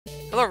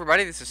Hello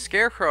everybody, this is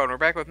Scarecrow, and we're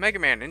back with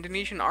Megaman,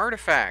 Indonesian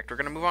Artifact. We're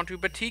going to move on to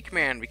Batik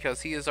Man,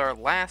 because he is our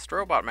last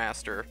robot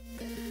master.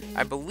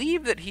 I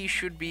believe that he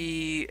should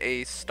be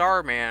a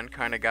Starman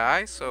kind of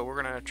guy, so we're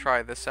going to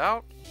try this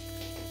out.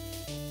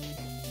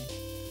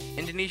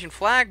 Indonesian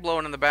flag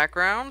blowing in the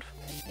background.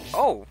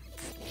 Oh,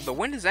 the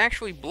wind is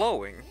actually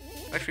blowing.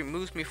 It actually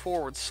moves me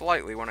forward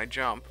slightly when I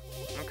jump.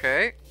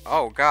 Okay.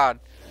 Oh,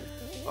 God.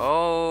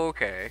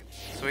 Okay.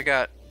 So we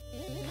got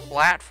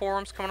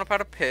platforms coming up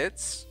out of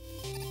pits.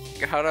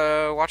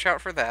 Gotta watch out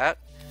for that.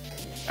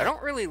 I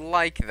don't really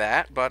like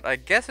that, but I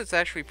guess it's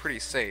actually pretty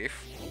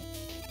safe.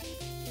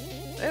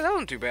 Hey, that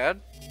wasn't too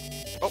bad.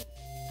 Oh.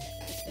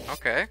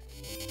 Okay.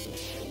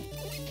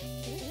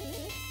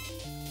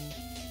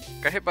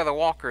 Got hit by the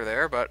walker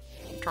there, but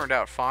turned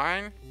out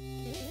fine.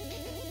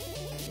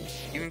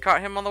 Even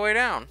caught him on the way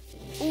down.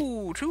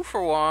 Ooh, 2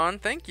 for 1.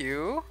 Thank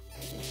you.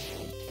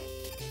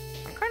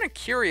 I'm kind of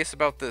curious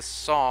about this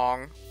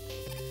song.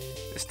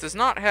 This does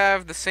not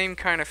have the same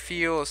kind of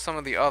feel as some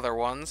of the other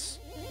ones.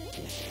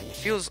 It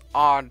feels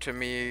odd to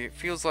me. It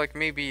feels like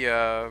maybe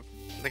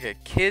like a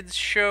kids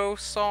show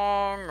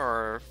song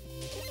or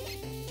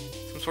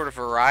some sort of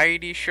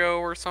variety show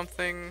or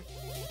something.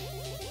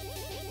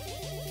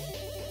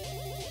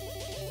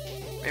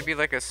 Maybe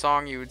like a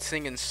song you would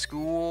sing in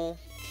school.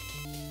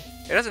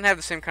 It doesn't have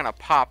the same kind of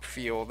pop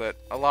feel that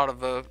a lot of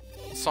the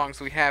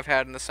songs we have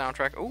had in the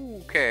soundtrack.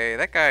 Ooh, okay,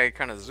 that guy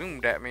kind of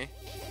zoomed at me.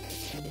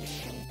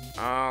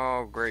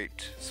 Oh,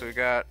 great. So we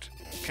got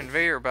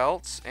conveyor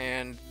belts,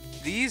 and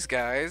these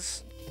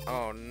guys...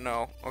 Oh,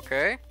 no.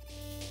 Okay.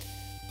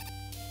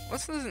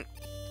 This isn't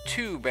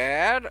too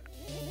bad.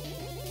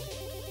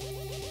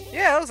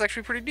 Yeah, that was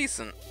actually pretty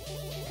decent.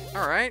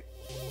 Alright.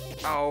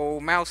 Oh,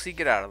 Mousy,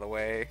 get out of the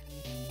way.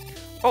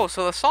 Oh,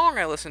 so the song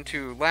I listened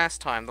to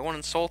last time, the one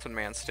in Sultan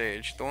Man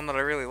stage, the one that I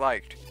really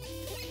liked,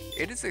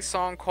 it is a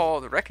song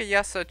called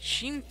Rekayasa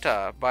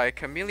Cinta by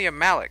Camelia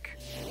Malik.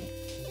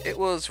 It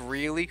was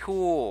really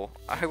cool.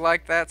 I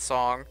liked that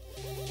song.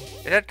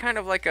 It had kind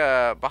of like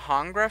a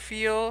Bhangra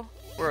feel,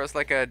 where it was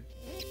like a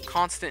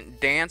constant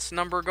dance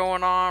number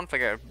going on, with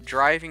like a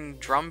driving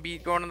drum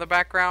beat going in the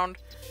background.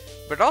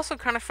 But it also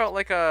kind of felt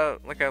like a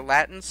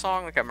Latin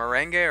song, like a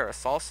merengue or a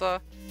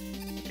salsa.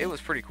 It was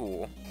pretty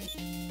cool.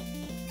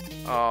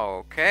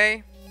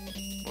 Okay.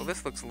 Well,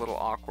 this looks a little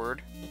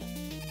awkward.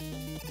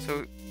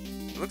 So,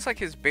 it looks like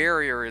his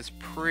barrier is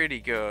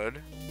pretty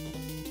good.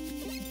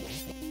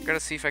 Gotta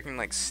see if I can,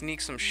 like,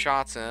 sneak some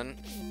shots in.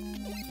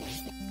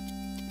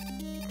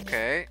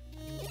 Okay.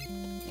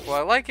 Well,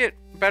 I like it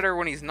better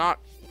when he's not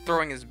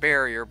throwing his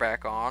barrier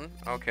back on.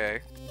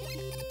 Okay.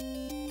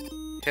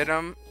 Hit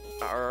him.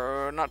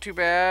 Not too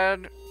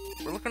bad.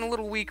 We're looking a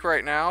little weak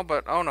right now,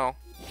 but oh no.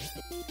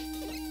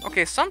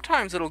 Okay,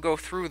 sometimes it'll go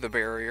through the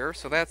barrier,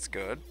 so that's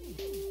good.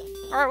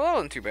 Alright, well, that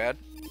wasn't too bad.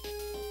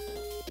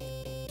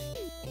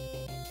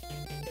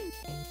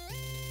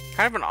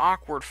 Kind of an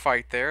awkward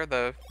fight there.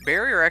 The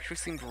barrier actually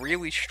seemed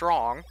really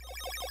strong,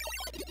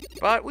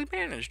 but we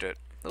managed it.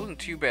 That wasn't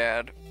too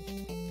bad.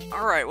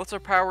 Alright, what's our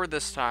power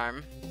this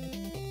time?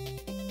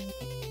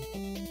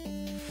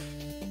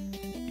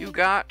 You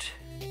got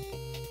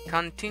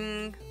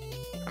Kanting,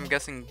 I'm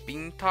guessing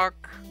Bintak,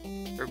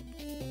 or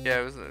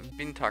yeah, it was a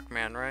Bintak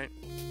Man, right?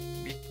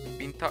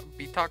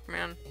 Bintak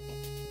Man?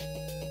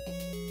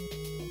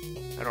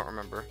 I don't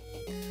remember.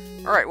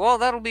 Alright, well,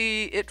 that'll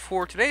be it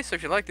for today, so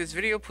if you like this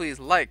video, please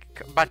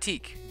like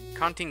Batik.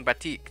 Kanting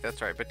Batik,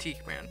 that's right,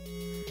 Batik Man.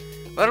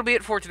 That'll be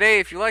it for today.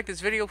 If you like this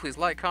video, please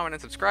like, comment,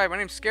 and subscribe. My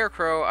name's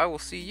Scarecrow. I will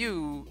see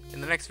you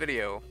in the next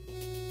video.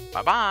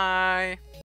 Bye-bye!